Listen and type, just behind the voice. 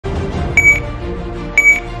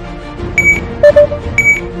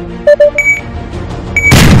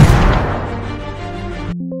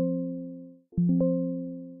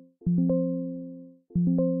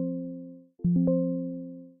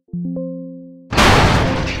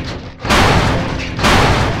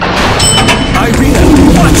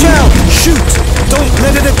Shoot! Don't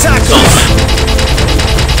let it attack us!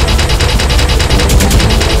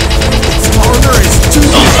 Its armor is too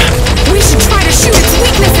weak! We should try to shoot its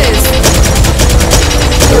weaknesses!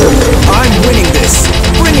 I'm winning this!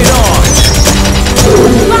 Bring it on!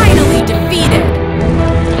 Finally defeated!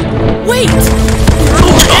 Wait! There are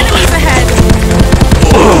more enemies ahead!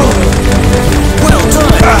 Well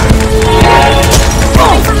done!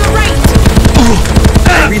 Coming from the right!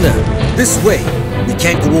 Irina, this way! We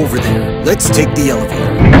can't go over there. Let's take the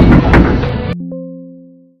elevator.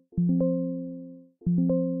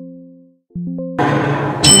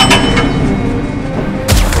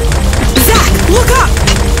 Zach, look up!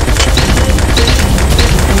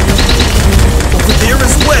 Over there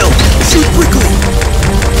as well! Shoot quickly!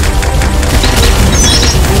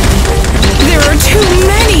 There are too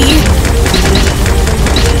many!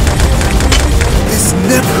 This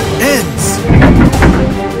never ends!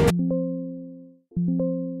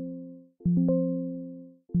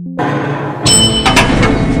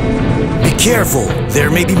 Be careful! There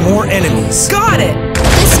may be more enemies. Got it!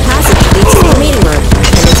 This passage leads to the meeting room,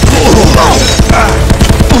 and it's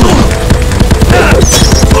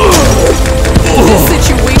This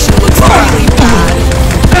situation looks really bad.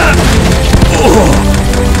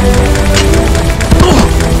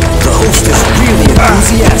 The host is really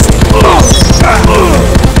enthusiastic.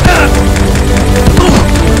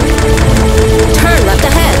 turn left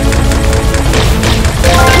ahead.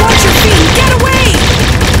 Watch your feet! Get away!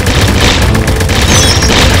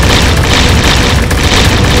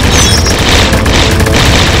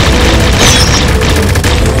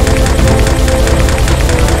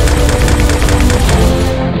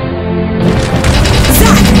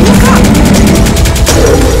 Zach, look up!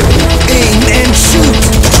 Aim and shoot!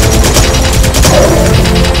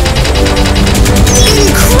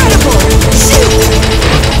 Incredible! Shoot!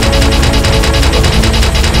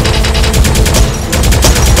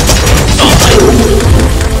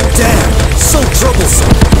 Damn! So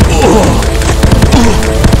troublesome!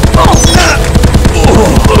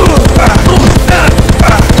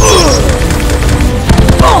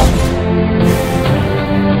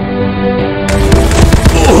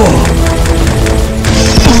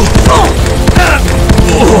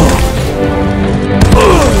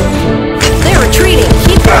 They're retreating.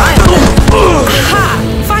 Keep your eye on them. Aha!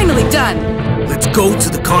 Finally done! Let's go to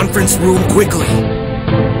the conference room quickly.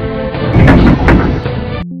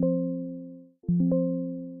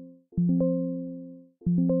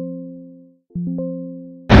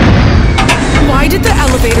 Why did the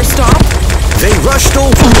elevator stop? They rushed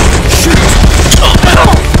over. Shoot!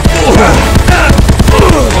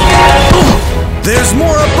 There's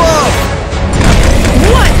more above!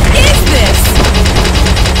 What is this?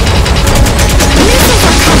 Missiles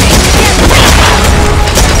are coming! Get ready!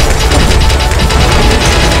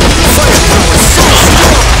 Firepower so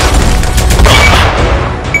strong!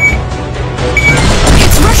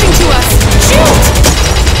 It's rushing to us! Shoot!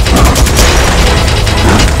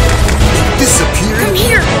 It disappeared. Come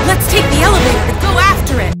here! Let's take the elevator to go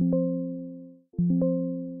after it!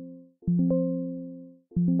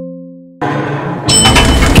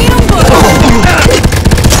 Ambush!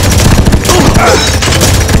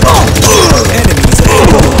 Enemies ahead.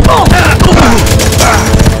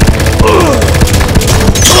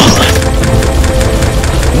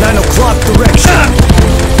 9 o'clock direction.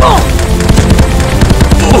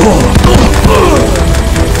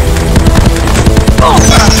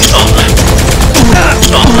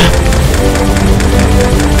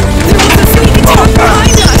 There was a sneak attack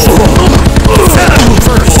behind us!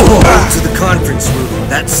 First, to the conference room.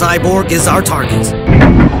 That cyborg is our target.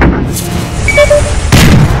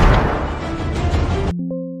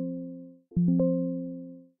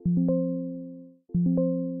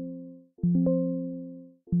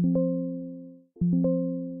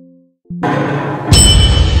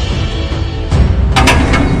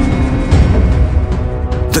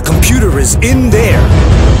 The computer is in there.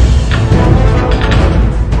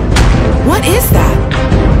 What is that?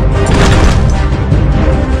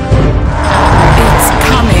 It's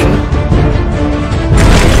coming.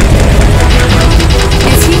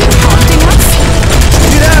 Is he taunting us?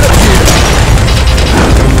 Get out of here!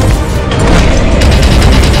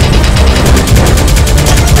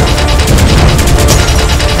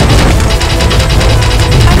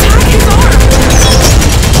 Attack his arm!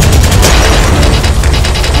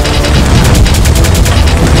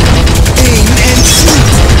 Aim and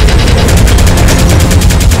shoot!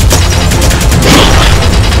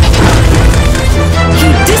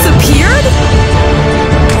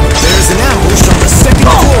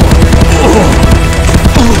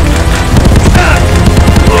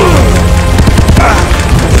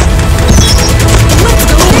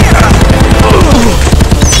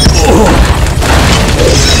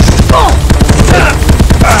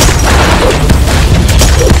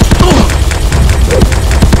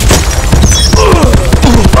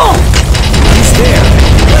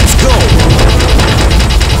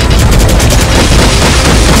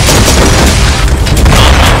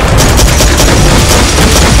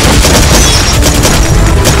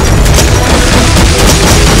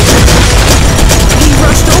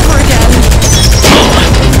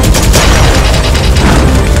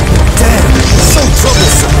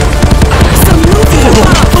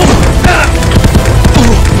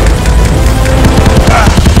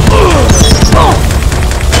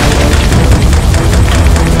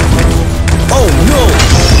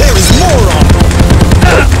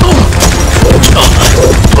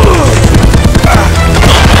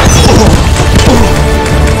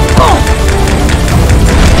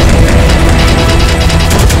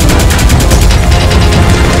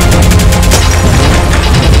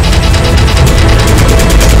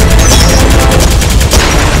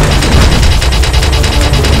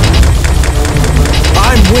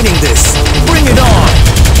 this! Bring it on!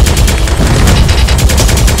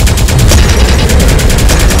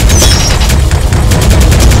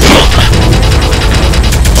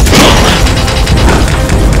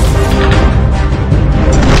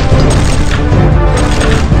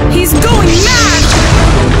 He's going mad!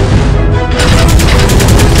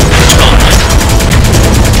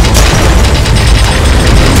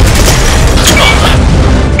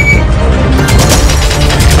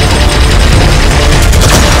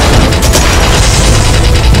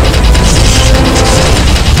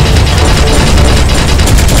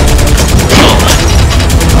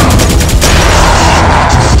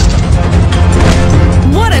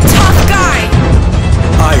 What a tough guy!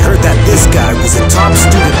 I heard that this guy was a top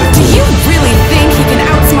student. Do you really think he can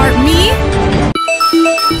outsmart me?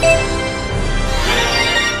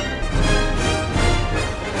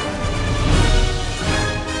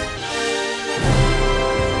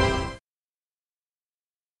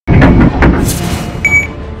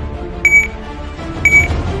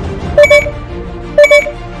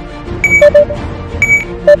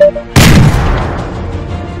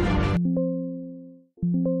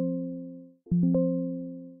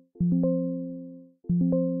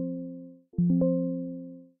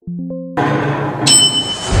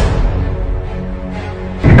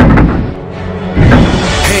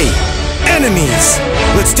 Hey, enemies!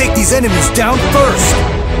 Let's take these enemies down first!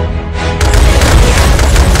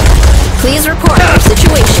 Please report your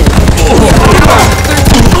situation.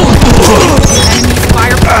 Enemies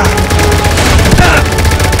fire.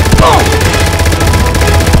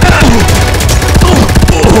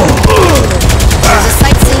 There's a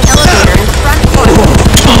sightseeing elevator in the front corner.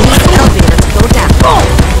 Use the elevator to go down.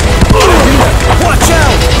 Watch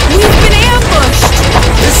out! We've been ambushed!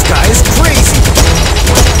 This guy is crazy!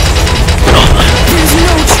 There's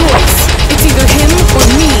no choice. It's either him or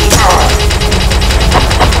me.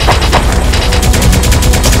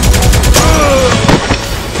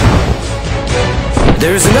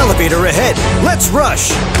 There's an elevator ahead. Let's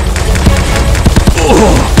rush!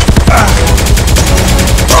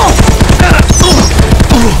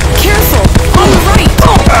 Careful! On the right!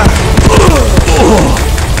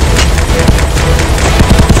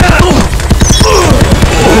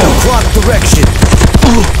 Clock direction.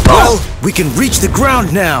 Well, we can reach the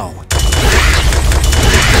ground now.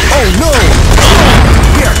 Oh no!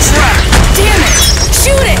 We are trapped! Damn it!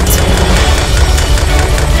 Shoot it!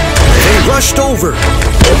 They rushed over.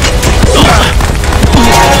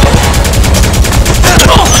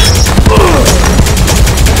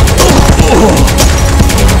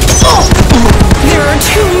 There are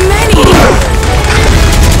too many!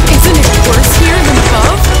 Isn't it worse here than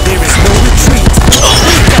above? There is no retreat.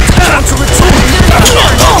 Counter-attack.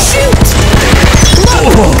 Shoot!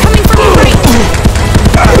 Look! Coming from the right!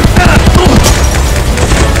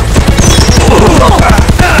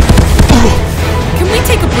 Can we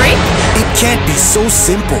take a break? It can't be so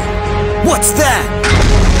simple. What's that?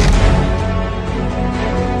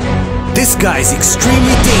 This guy's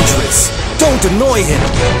extremely dangerous. Don't annoy him.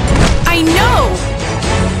 I know!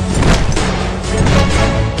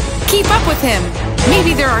 Keep up with him.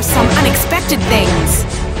 Maybe there are some unexpected things.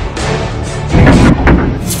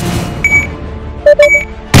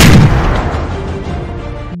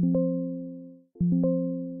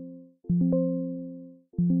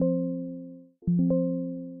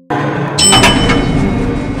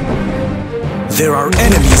 There are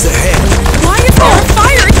enemies ahead. Why is there a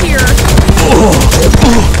fire here?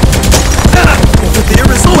 Over there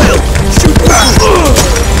as well. Shoot back.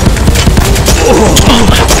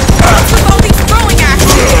 What's with all these throwing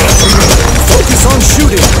axes? Focus on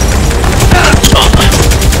shooting.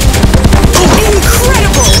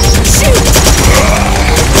 Incredible! Shoot!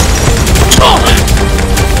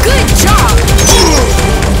 Good job!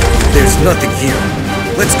 There's nothing here.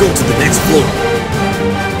 Let's go to the next floor.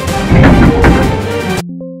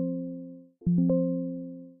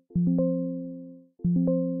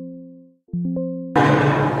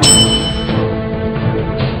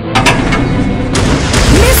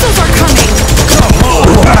 Missiles are coming! Come on!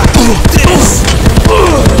 This!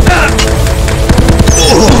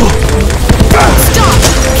 Stop!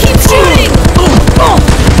 Keep shooting!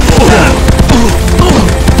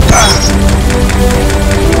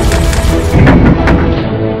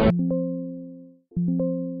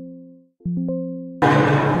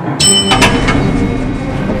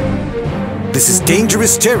 This is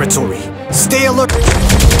dangerous territory. Stay alert.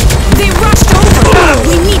 They rushed over!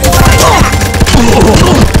 We need to fight back!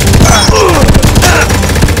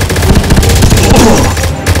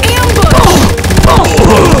 Ambush!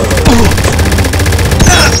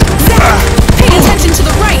 Zach, pay attention to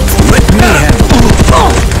the right! Let me handle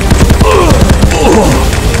it.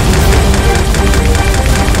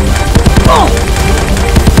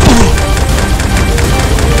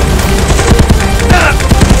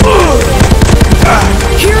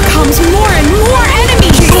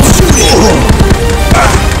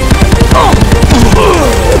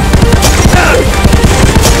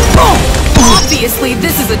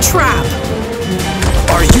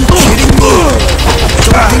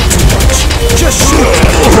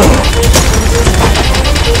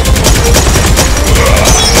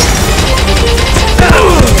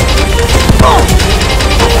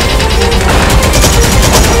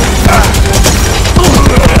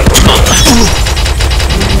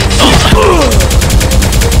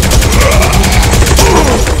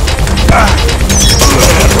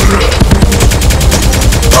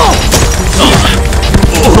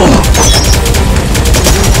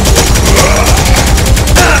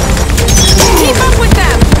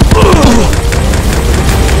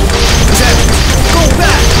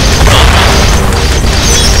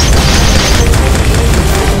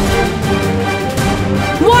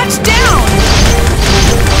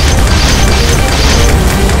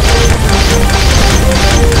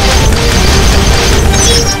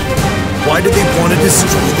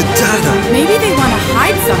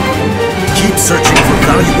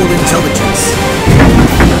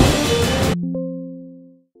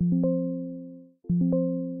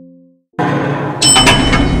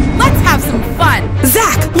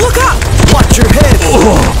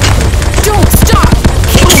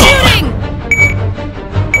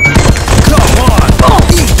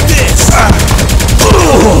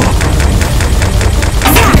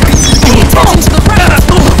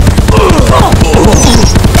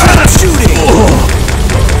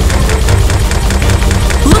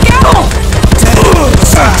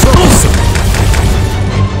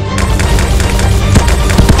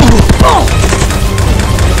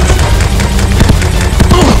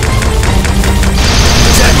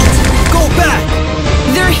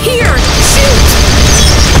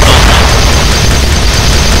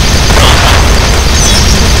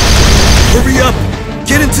 Hurry up!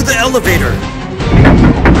 Get into the elevator!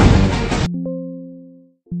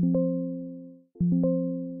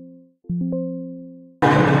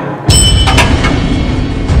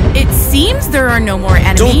 It seems there are no more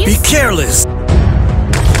enemies. Don't be careless! Look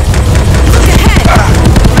ahead!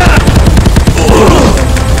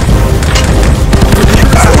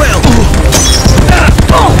 Well!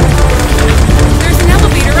 There's an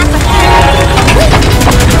elevator up ahead!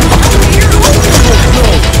 Elevator! No!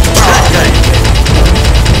 That guy!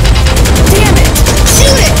 Damn it!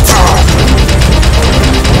 Shoot it!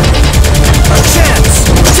 A chance!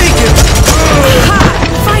 Take it! Ha!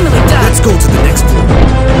 Finally done! Let's go to the next floor.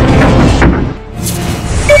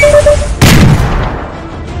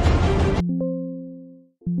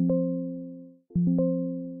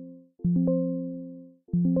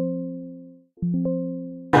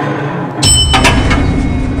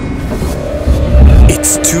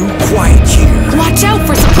 It's too quiet here. Watch out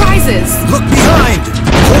for surprises! Look behind!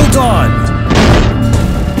 Hold on!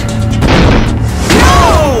 No!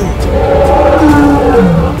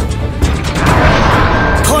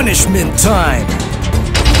 Punishment time!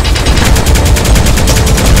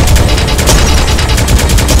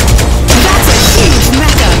 That's a huge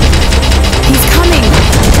mecha! He's coming!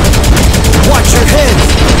 Watch your head!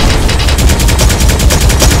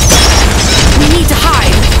 We need to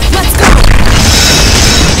hide! Let's go!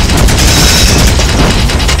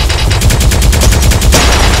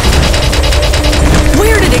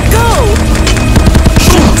 Where did it go?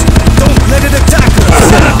 Shoot! Don't let it attack us!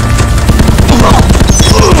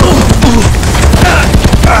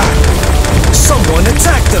 Someone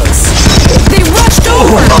attacked us! They rushed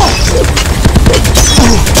over!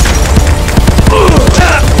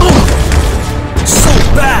 So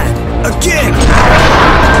bad! Again!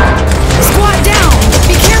 Squat down!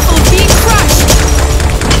 Be careful of being crushed!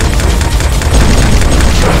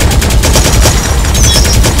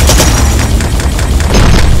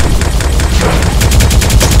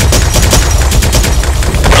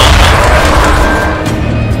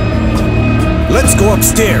 Let's go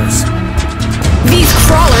upstairs! These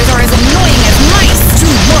crawlers are as annoying as mice!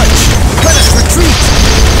 Too much! Let us retreat!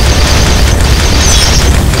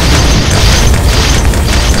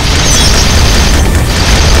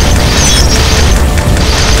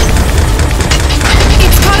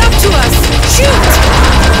 It's caught up to us! Shoot!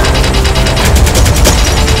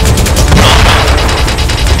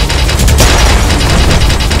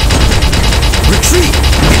 Retreat!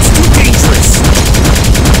 It's too dangerous!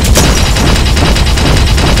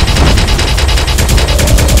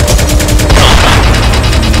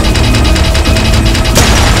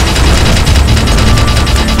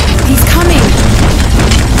 He's coming!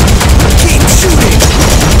 Keep shooting!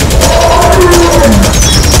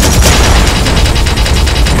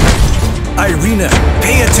 Irina,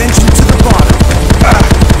 pay attention to the bottom!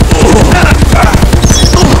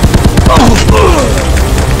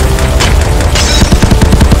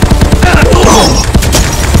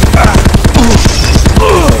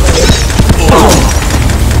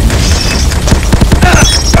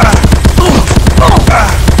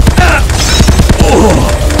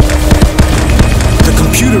 The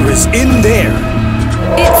computer is in there!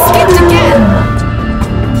 It skipped again!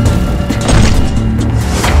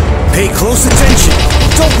 Pay close attention!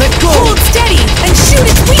 Don't let go! Hold steady and shoot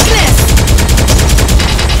its weakness!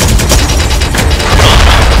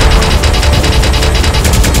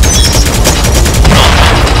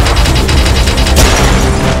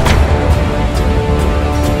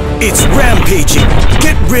 It's rampaging!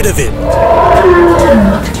 Get rid of it!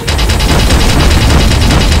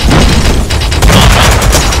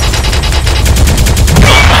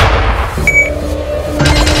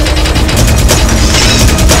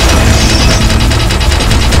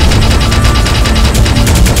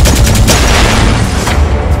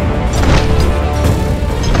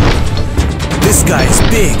 This guy's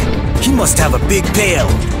big. He must have a big pail.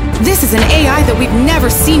 This is an AI that we've never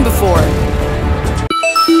seen before.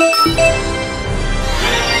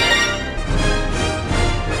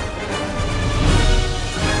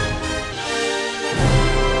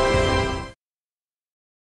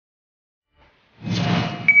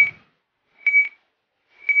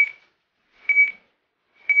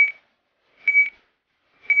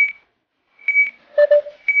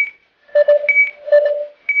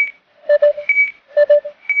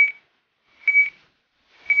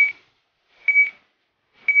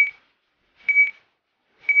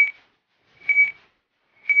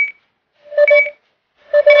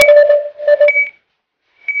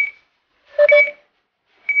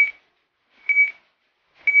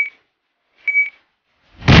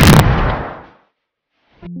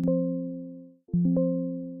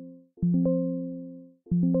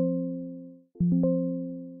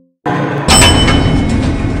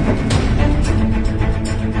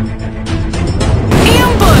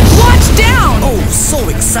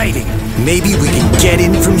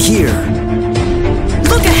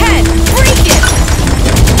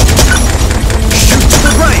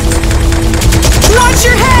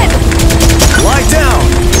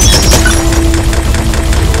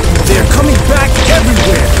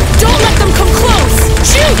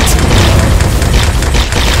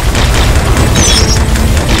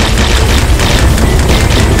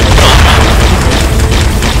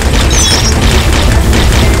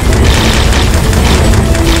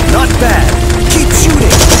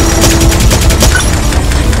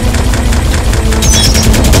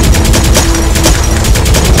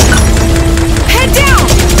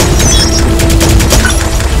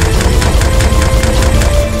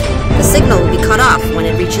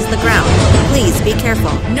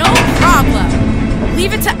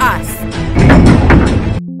 leave it to us.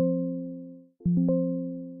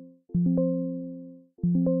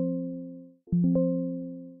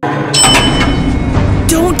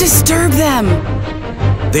 Don't disturb them.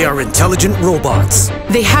 They are intelligent robots.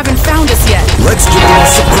 They haven't found us yet. Let's give them a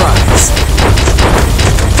surprise.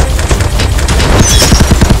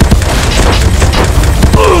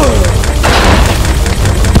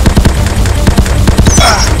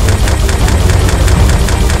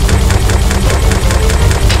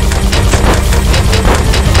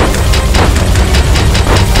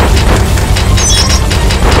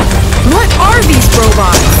 What are these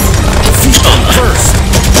robots? Defeat them first.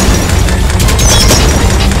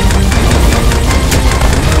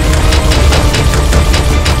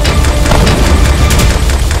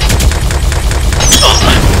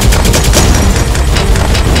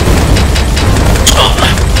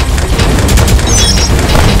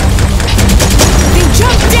 They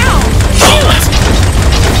jumped down! Shoot!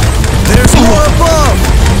 There's more above.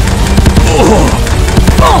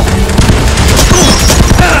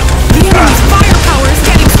 The enemy's firepower is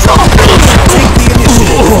getting stronger! Take the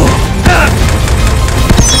initiative.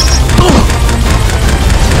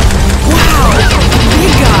 Wow!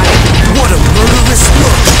 Big guy! What a murderous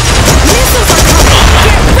look. Missiles are coming!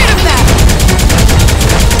 Get rid of them!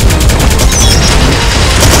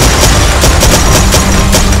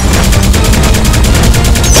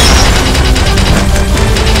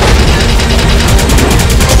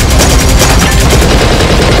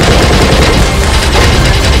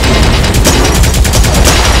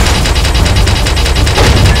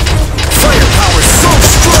 Firepower so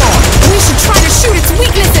strong. We should try to shoot its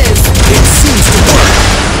weaknesses! It seems to work.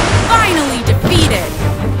 Finally defeated!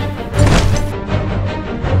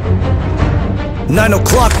 9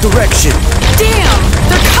 o'clock direction. Damn!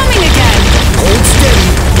 They're coming again! Hold steady.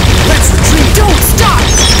 Let's retreat. Don't stop!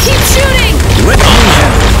 Keep shooting! Let me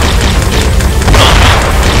handle it.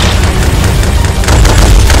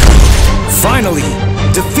 Finally,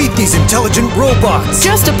 defeat these intelligent robots.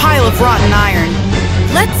 Just a pile of rotten iron.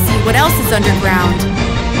 Let's see what else is underground.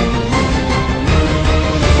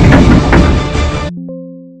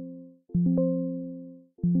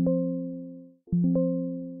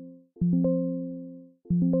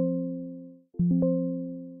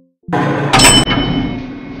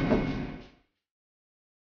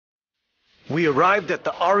 We arrived at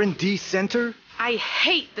the R&D center. I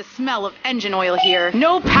hate the smell of engine oil here.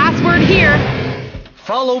 No password here.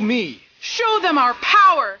 Follow me Show them our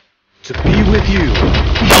power. to be with you.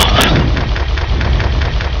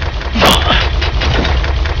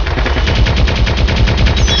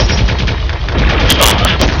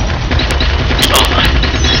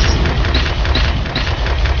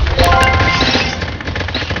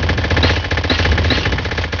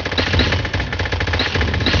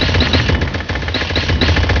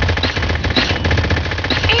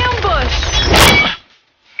 Ambush!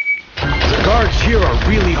 The guards here are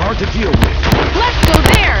really hard to deal with. Let's go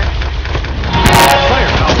there.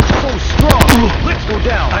 Firepower so strong. Let's go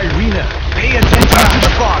down. Irina, pay attention to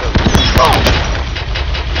the bottom.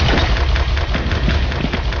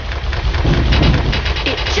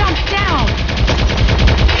 It jumped down.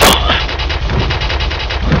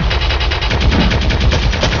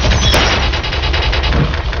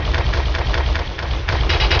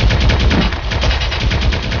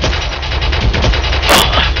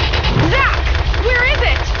 Zach, where is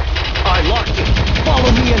it? I locked it.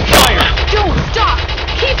 Follow me and fire. Don't stop.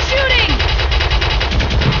 Keep shooting.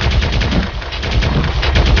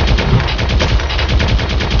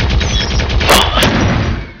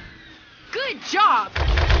 Good job.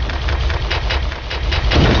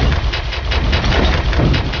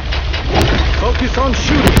 Focus on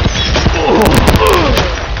shooting.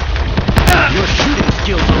 Your shooting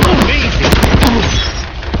skills are amazing.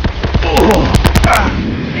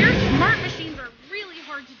 Their smart machines are really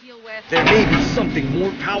hard to deal with. There may be something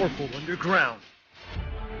more powerful underground.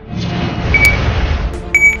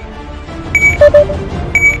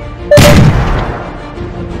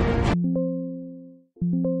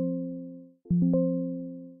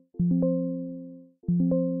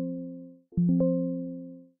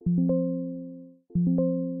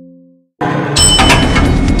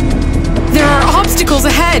 There are obstacles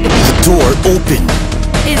ahead. Door open.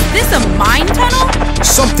 Is this a mine tunnel?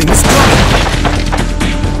 Something is coming.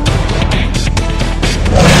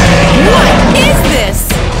 What is this?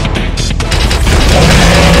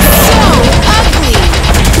 So ugly.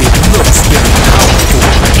 It looks very powerful.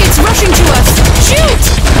 It's rushing to us. Shoot!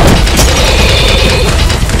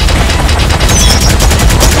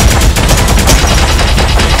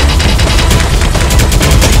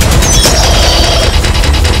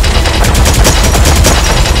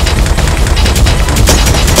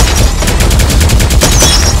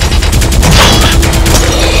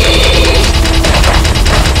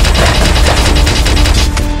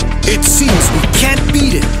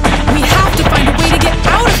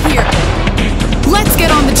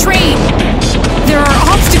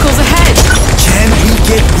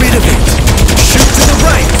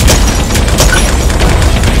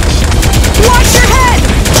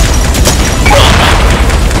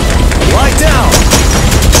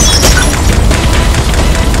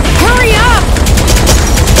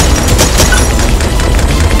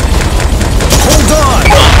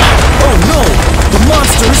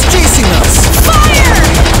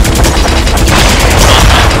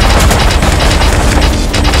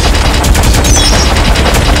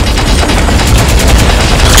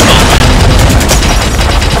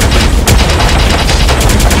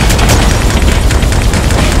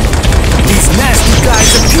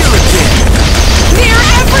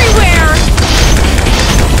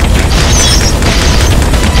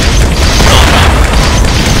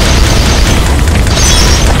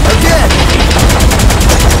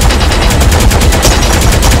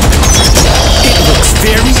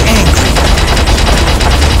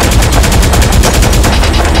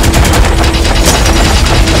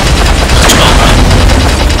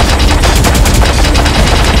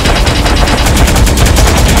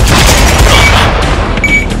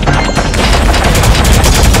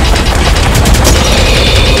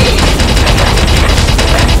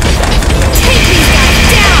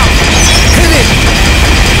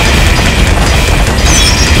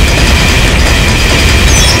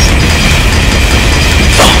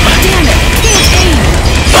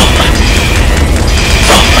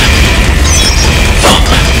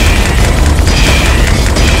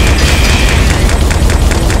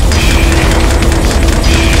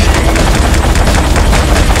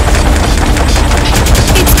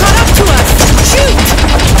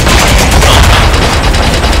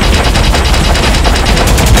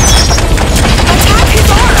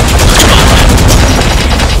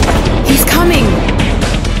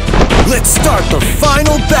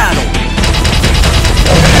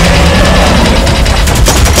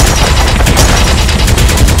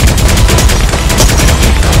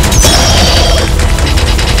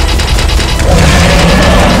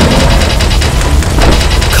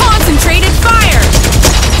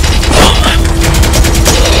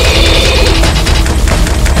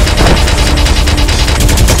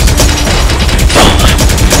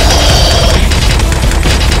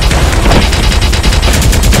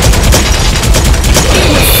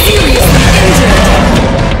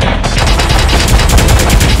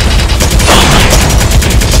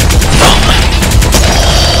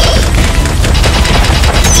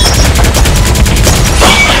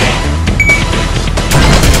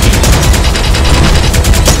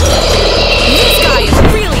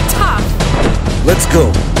 go.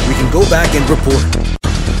 We can go back and report.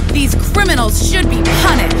 These criminals should be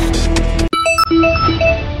punished.